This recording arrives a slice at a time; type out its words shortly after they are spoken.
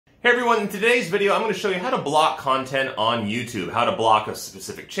Hey everyone, in today's video I'm going to show you how to block content on YouTube, how to block a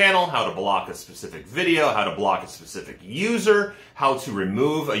specific channel, how to block a specific video, how to block a specific user, how to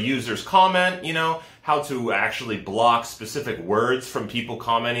remove a user's comment, how to actually block specific words from people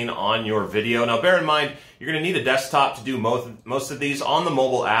commenting on your video. Now bear in mind, you're going to need a desktop to do most of these. On the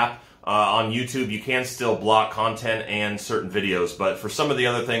mobile app on YouTube, you can still block content and certain videos, but for some of the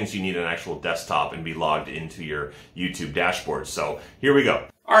other things you need an actual desktop and be logged into your YouTube dashboard. So here we go.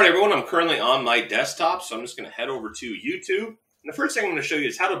 Alright everyone, I'm currently on my desktop, so I'm just going to head over to YouTube. And the first thing I'm going to show you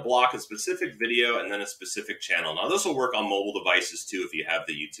is how to block a specific video and then a specific channel. Now this will work on mobile devices too if you have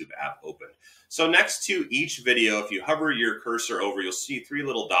the YouTube app open. So next to each video, if you hover your cursor over, you'll see three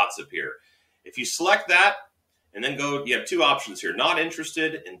little dots appear. If you select that and then go, you have two options here, not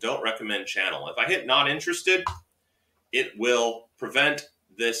interested and don't recommend channel. If I hit not interested, it will prevent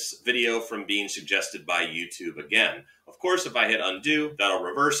this video from being suggested by YouTube again. Of course, if I hit undo, that'll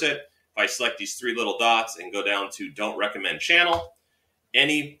reverse it. If I select these three little dots and go down to don't recommend channel,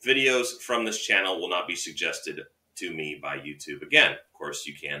 any videos from this channel will not be suggested to me by YouTube again. Of course,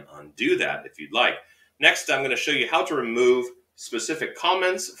 you can undo that if you'd like. Next, I'm going to show you how to remove specific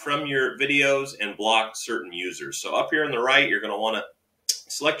comments from your videos and block certain users. So up here on the right, you're going to want to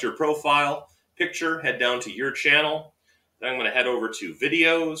select your profile picture, head down to your channel. Then I'm going to head over to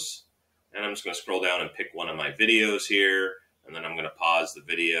videos, and I'm just going to scroll down and pick one of my videos here, and then I'm going to pause the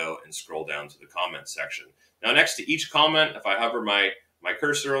video and scroll down to the comment section. Now next to each comment, if I hover my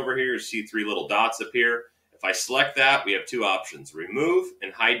cursor over here, you see three little dots appear. If I select that, we have two options, remove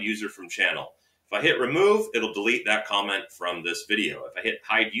and hide user from channel. If I hit remove, it'll delete that comment from this video. If I hit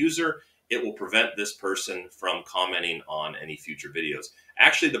hide user, it will prevent this person from commenting on any future videos.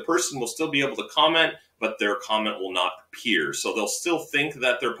 Actually, the person will still be able to comment, but their comment will not appear. So they'll still think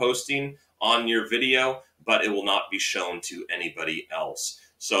that they're posting on your video, but it will not be shown to anybody else.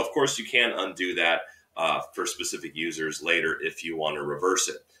 So of course you can undo that for specific users later if you want to reverse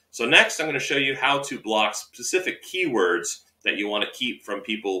it. So next I'm going to show you how to block specific keywords that you want to keep from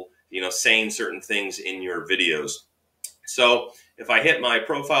people, saying certain things in your videos. So if I hit my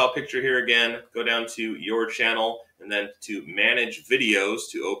profile picture here again, go down to your channel and then to manage videos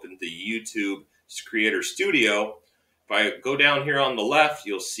to open the YouTube Creator Studio. If I go down here on the left,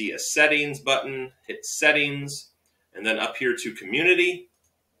 you'll see a settings button, hit settings, and then up here to community.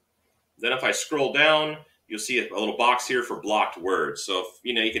 Then if I scroll down, you'll see a little box here for blocked words. So if,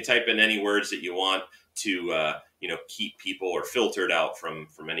 you can type in any words that you want to keep people or filtered out from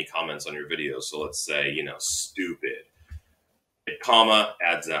any comments on your videos. So let's say, stupid. Comma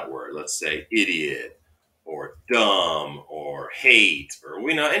adds that word. Let's say idiot or dumb or hate or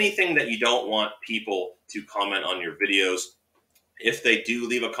anything that you don't want people to comment on your videos. If they do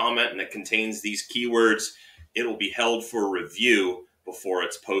leave a comment and it contains these keywords, it will be held for review before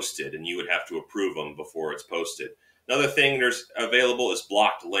it's posted, and you would have to approve them before it's posted. Another thing there's available is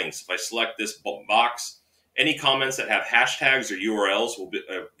blocked links. If I select this box, any comments that have hashtags or URLs will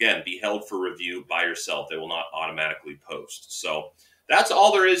again be held for review by yourself. They will not automatically post. So that's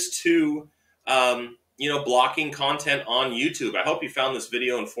all there is to blocking content on YouTube. I hope you found this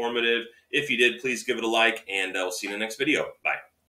video informative. If you did, please give it a like, and I'll see you in the next video. Bye.